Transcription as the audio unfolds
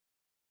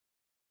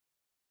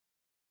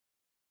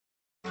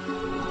So,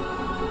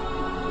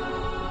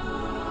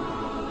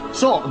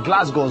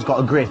 Glasgow's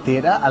got a great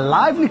theatre, a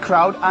lively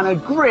crowd and a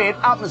great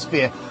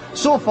atmosphere.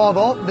 So far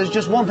though, there's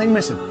just one thing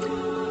missing.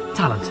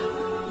 Talent.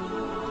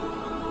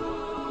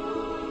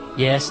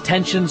 Yes,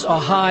 tensions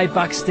are high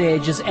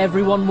backstage as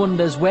everyone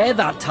wonders where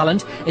that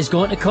talent is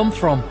going to come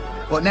from.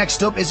 But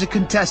next up is a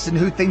contestant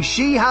who thinks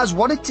she has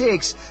what it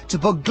takes to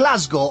put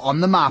Glasgow on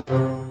the map.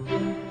 Hello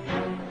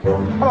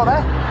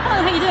there.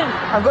 Hello, how you doing?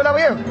 I'm good, how are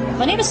you?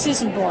 My name is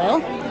Suzan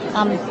Boyle.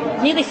 I'm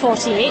nearly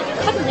 48,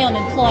 currently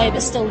unemployed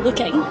but still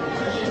looking.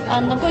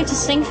 And I'm going to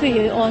sing for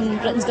you on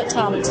Britain's Got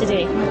Talent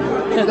today.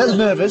 A little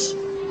nervous.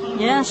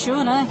 Yeah,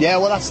 sure, no. Yeah,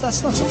 well that's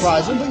not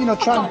surprising, but you know,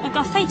 try I've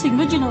got a fighting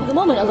mood, you know. At the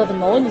moment I live in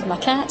Malone with my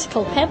cat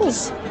called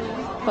Pebbles.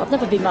 But I've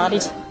never been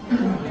married.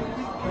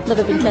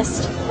 Never been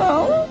kissed.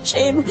 Oh,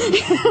 shame.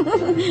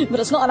 But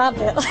it's not an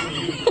advert.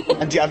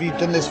 And have you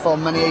done this for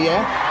many a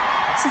year?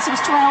 Since I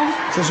was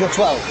 12. Since you're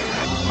 12?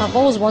 I've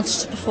always wanted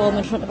to perform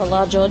in front of a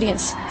large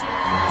audience.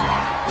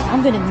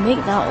 I'm going to make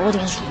that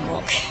audience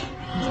rock.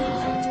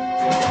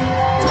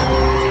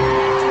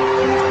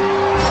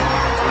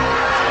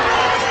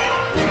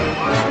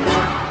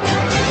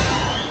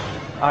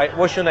 Hi,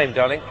 what's your name,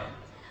 darling?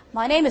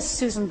 My name is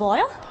Suzan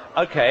Boyle.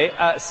 Okay,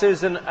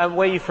 Susan, where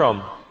are you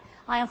from?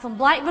 I am from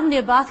Blackburn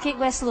near Bathgate,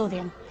 West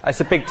Lothian.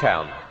 It's a big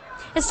town.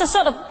 It's a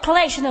sort of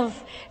collection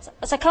of...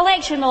 It's a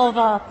collection of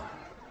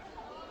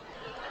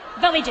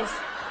villages.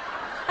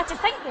 Had to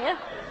think there.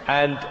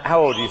 And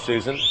how old are you,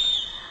 Susan?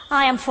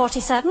 I am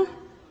 47.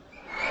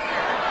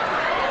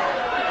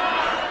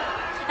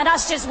 And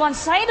that's just one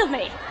side of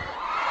me.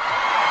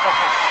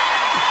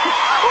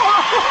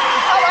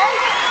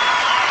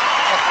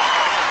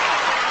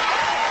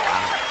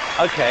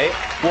 Okay,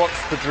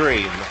 what's the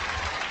dream?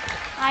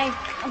 I'm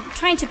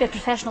trying to be a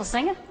professional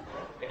singer.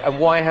 And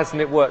why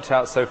hasn't it worked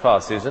out so far,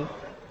 Susan?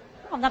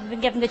 I've never been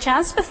given the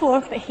chance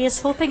before, but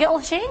here's hoping it'll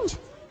change.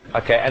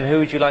 Okay, and who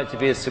would you like to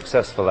be as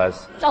successful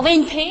as?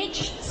 Elaine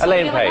Page.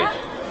 Elaine somebody Page. like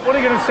that. What are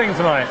you going to sing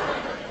tonight?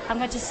 I'm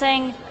going to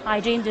sing I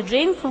Dreamed a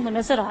Dream from Les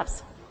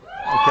Miserables.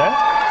 Okay.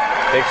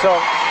 Big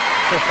song.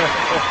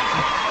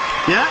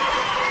 Yeah?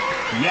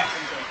 Yeah.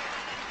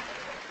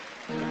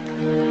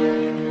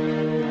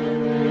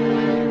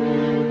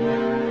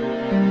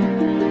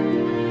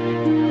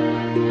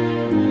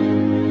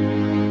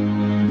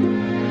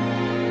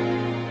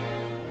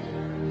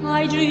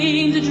 I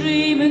dreamed a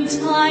dream in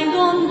time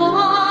gone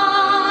by.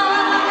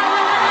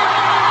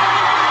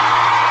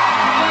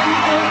 When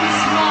folks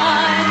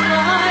smiled,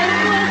 life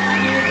was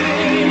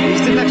giving. You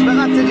didn't expect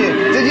that, did you?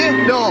 Did you?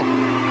 No.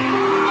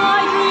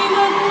 I dreamed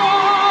of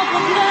love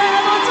would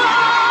never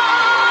die.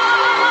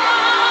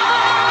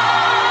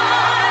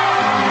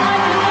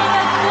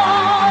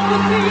 I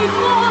dreamed that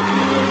God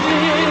would be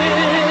forgiving.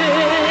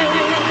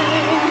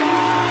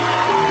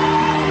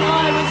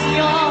 I was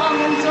young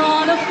and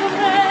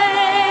unafraid.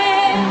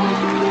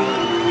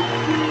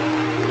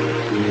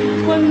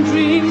 When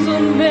dreams are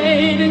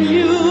made and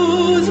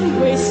used and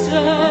wasted,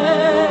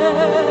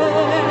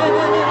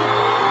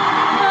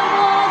 there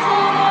was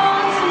no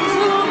ransom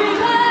to be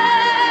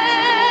paid.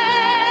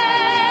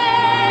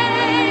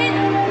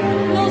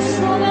 No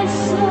song and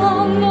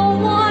song, no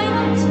wine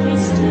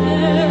untasted.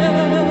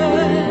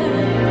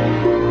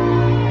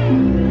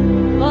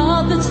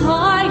 But the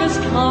tigers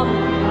come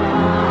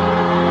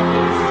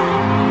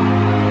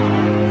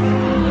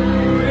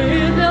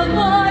with their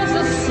voice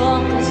as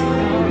soft as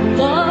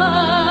thunder.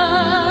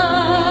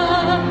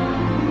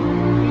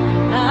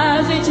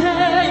 As they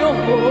tear your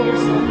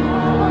hopes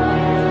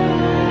apart,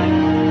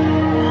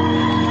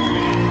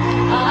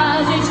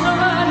 as they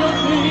turn your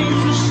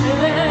dreams to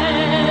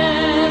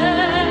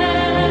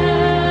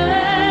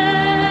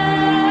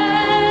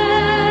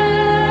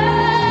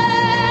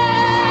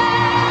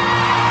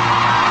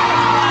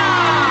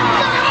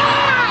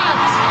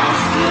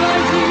Still I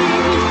dream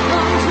you'd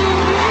come to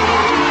me.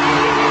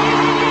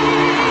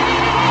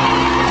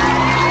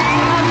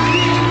 And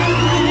we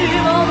could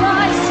live our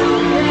lives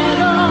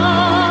together.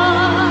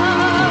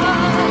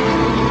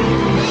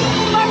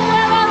 But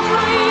there are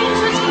dreams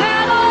which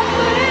cannot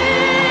be,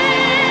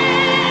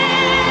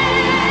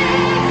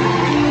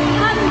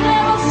 and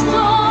there are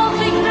storms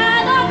we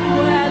cannot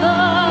weather.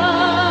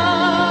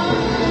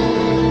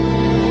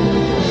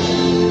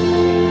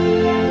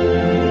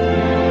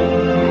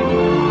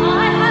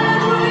 I had a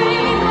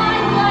dream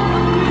like life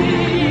would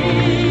be,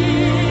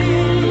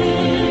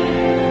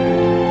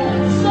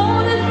 so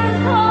different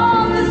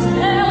from this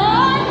hell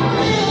I'm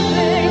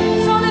living,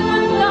 so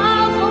different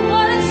now from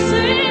what it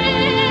seems.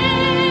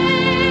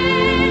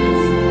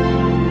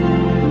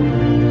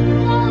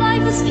 All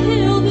life has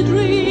killed the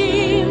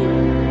dream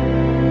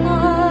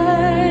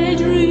I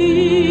dreamed.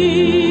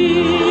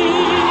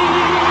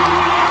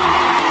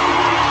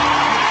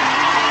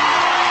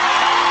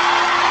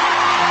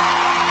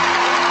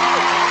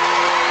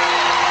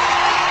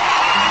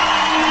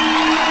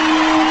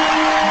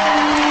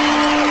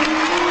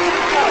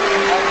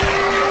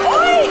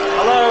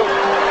 Hello.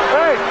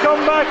 Hey,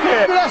 come back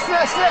here. Yes.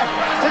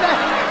 Today.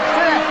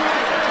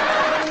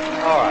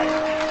 All right.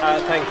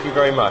 Thank you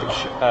very much,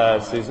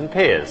 Susan.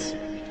 Piers.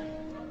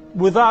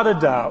 Without a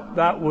doubt,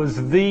 that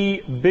was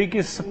the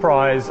biggest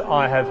surprise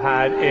I have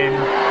had in 3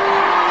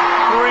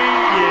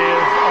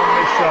 years on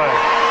this show.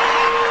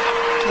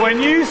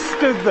 When you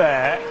stood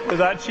there with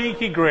that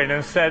cheeky grin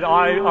and said,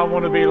 I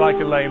want to be like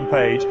Elaine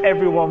Page,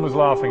 everyone was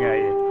laughing at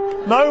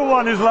you. No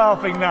one is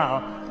laughing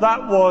now.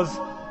 That was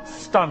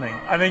stunning.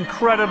 An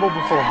incredible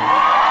performance.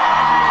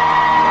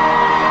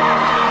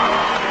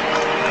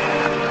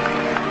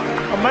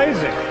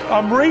 Amazing.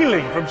 I'm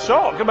reeling from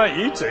shock about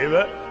you two,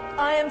 but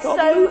I am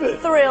so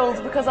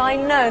thrilled because I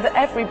know that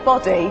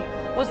everybody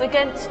was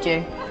against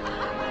you.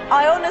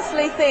 I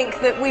honestly think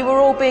that we were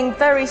all being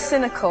very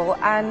cynical,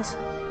 and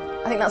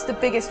I think that's the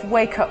biggest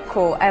wake-up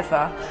call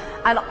ever.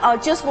 And I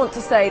just want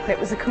to say that it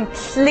was a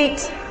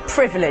complete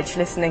privilege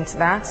listening to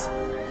that.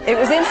 It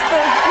was brilliant.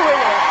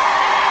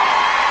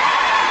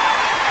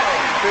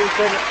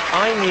 Susan,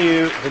 I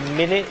knew the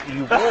minute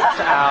you walked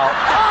out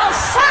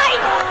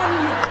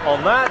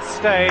on that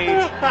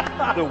stage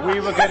that we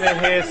were going to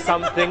hear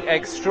something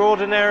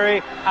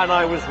extraordinary, and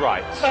I was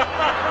right.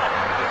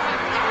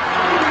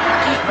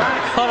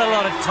 Got a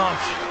lot of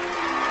touch.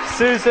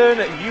 Susan,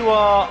 you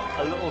are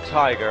a little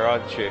tiger,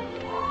 aren't you?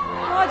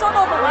 I don't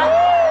know about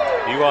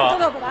that. You I don't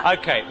know about are. that.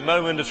 Okay,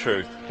 moment of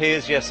truth.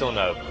 Here's yes or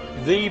no.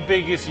 the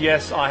biggest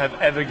yes I have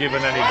ever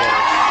given anybody.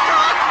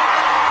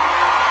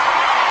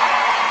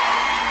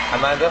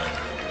 Amanda?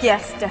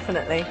 Yes,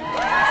 definitely.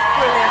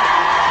 Brilliant.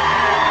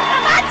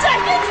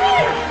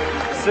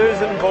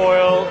 Suzan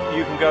Boyle,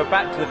 you can go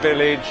back to the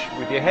village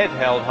with your head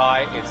held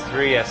high. It's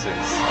 3 yeses.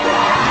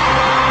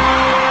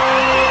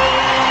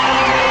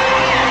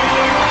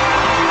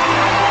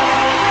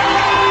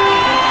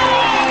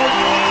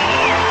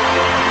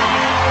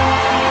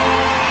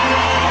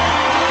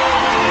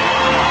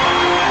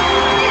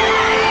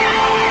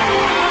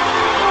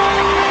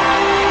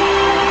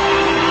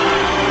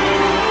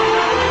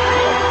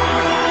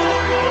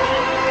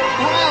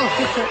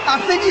 I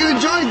think you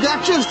enjoyed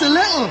that just a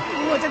little.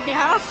 What did we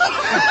have?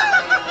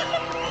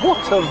 What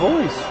a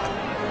voice!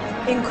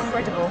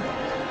 Incredible.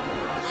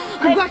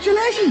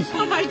 Congratulations.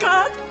 Oh my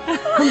god.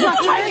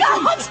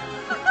 Congratulations.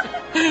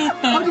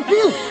 How do you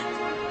feel?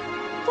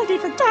 Bloody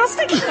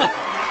fantastic.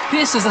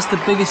 Peter says that's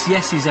the biggest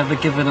yes he's ever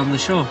given on the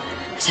show.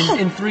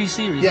 In 3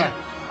 series. Yeah.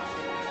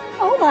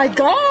 Oh my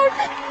god.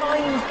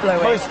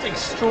 Mind-blowing. Most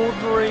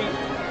extraordinary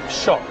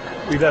shock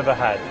we've ever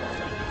had.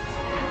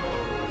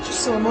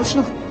 Just so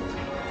emotional.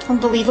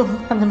 Unbelievable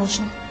and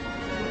emotional.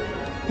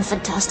 And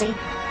fantastic.